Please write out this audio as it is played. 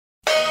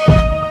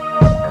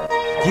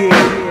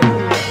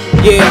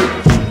Yeah.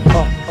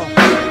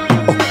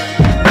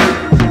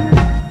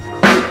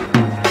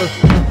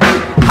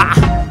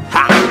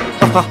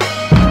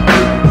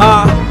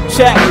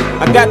 Check.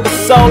 I got the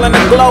soul and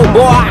the glow,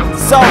 boy.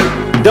 So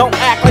don't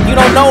act like you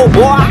don't know,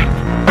 boy.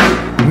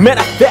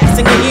 Manifest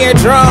in your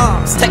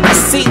eardrums. Take a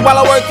seat while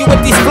I work you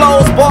with these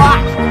flows, boy.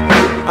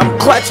 I'm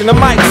clutching the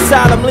mic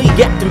solemnly,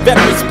 acting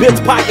veteran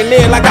spits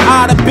pioneer like I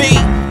ought to be.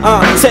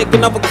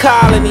 Taking over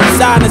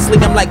colonies.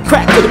 Honestly, I'm like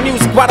crack to the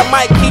music while the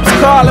mic keeps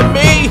calling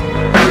me.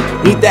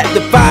 Need that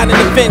divine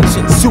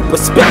intervention, super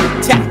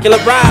spectacular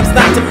rhymes,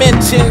 not to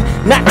mention.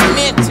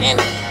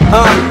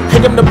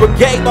 I am the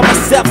brigade by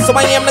myself, so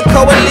I am the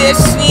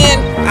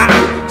coalition.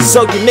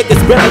 So you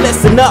niggas better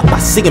listen up. I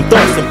see him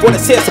thirsting for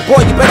this here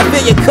support, you better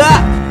fill your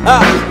cup.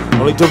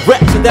 Only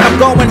direction that I'm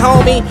going,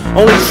 homie.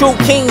 Only true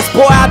kings,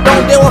 boy, I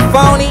don't deal with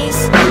phonies.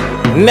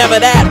 Never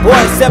that, boy,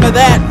 it's ever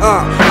that.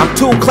 I'm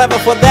too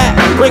clever for that.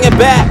 Bring it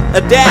back,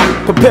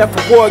 adapt, prepare for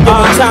war, give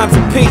them times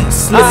of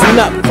peace. Listen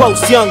up, close,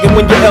 young, and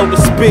when your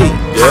elders speak.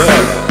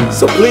 Yeah.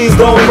 So please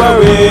don't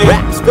worry.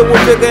 Raps filled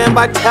with vigor and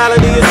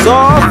vitality, it's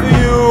all for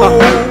you.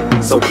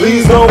 So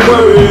please don't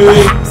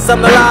worry.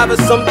 Some alive and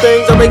some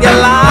things I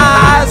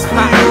realize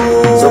for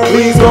you. So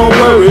please don't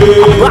worry.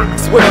 I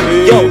box with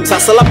them, yo,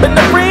 tussle up in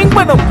the ring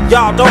with them.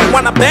 Y'all don't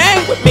wanna bang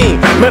with me.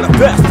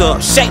 Manifest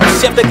the shape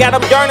shifter, got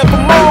them yearning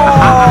for more.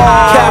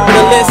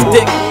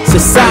 Capitalistic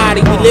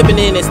society we living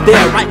in is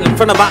there right in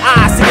front of our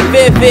eyes, see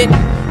it vivid.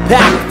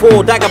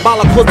 Powerful,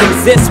 diabolical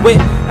exist with.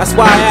 That's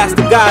why I ask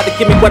the God to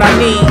give me what I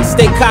need.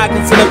 Stay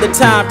cognizant of the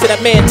time till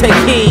that man take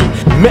heed.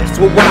 Mess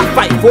with what I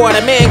fight for,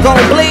 that man gon'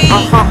 bleed.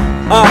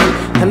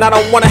 And I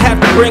don't wanna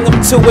have to bring him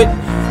to it.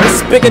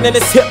 It's bigger than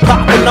this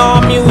hip-hop and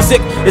all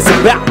music. It's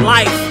about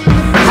life,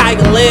 how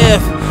you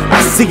live. I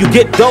see you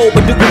get dough,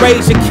 but do you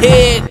raise your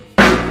kid?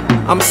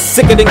 I'm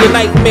sicker than your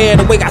nightmare,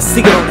 the way I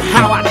see it on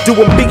how I do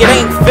and be, it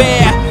ain't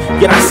fair.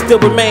 Yet I still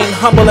remain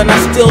humble and I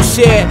still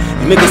share.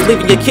 You niggas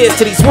leaving your kids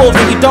to these wolves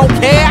and you don't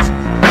care.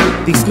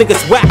 These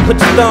niggas whack, put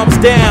your thumbs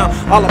down.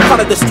 All a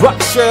part of the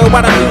structure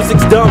while the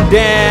music's dumbed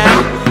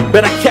down.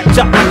 Better catch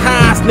up my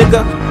hinds,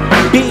 nigga.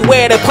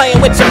 Beware they're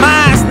playing with your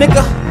minds,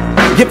 nigga.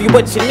 Give you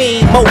what you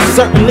need, most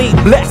certainly.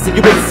 Blessing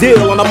you with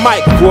zeal on the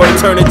mic for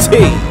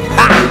eternity.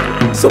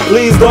 So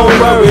please don't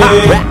worry.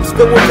 Raps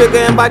filled with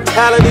vigor and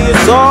vitality,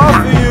 it's all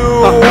for you.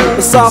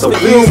 It's all So for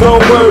please you.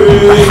 don't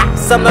worry.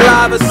 Some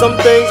alive and some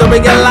things I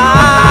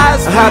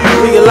realize. I have to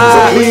realize.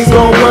 So please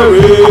don't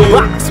worry. I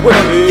box with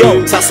them,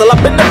 yo, tussle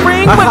up in the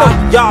ring with them.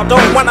 Y'all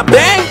don't wanna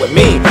bang with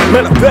me.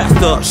 Manifest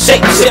the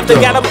shape shifter,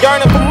 got them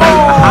yearning for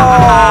more.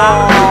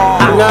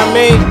 You know what I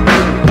mean?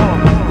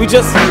 We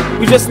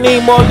just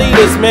need more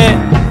leaders,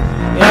 man.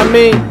 You know what I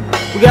mean?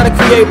 We gotta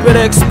create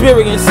better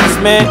experiences,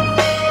 man.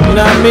 You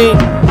know what I mean?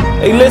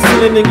 They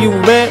listening to you,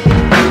 man.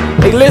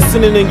 They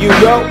listening to you,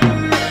 yo.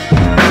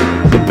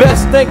 The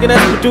best thinking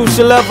that's produce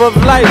your love of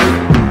life.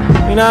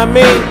 You know what I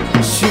mean?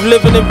 You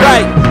living it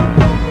right.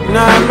 You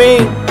know what I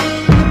mean?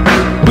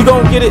 We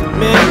gon' get it,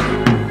 man.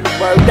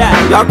 Word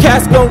out. Y'all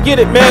cats gon' get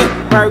it, man.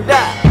 Word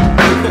out.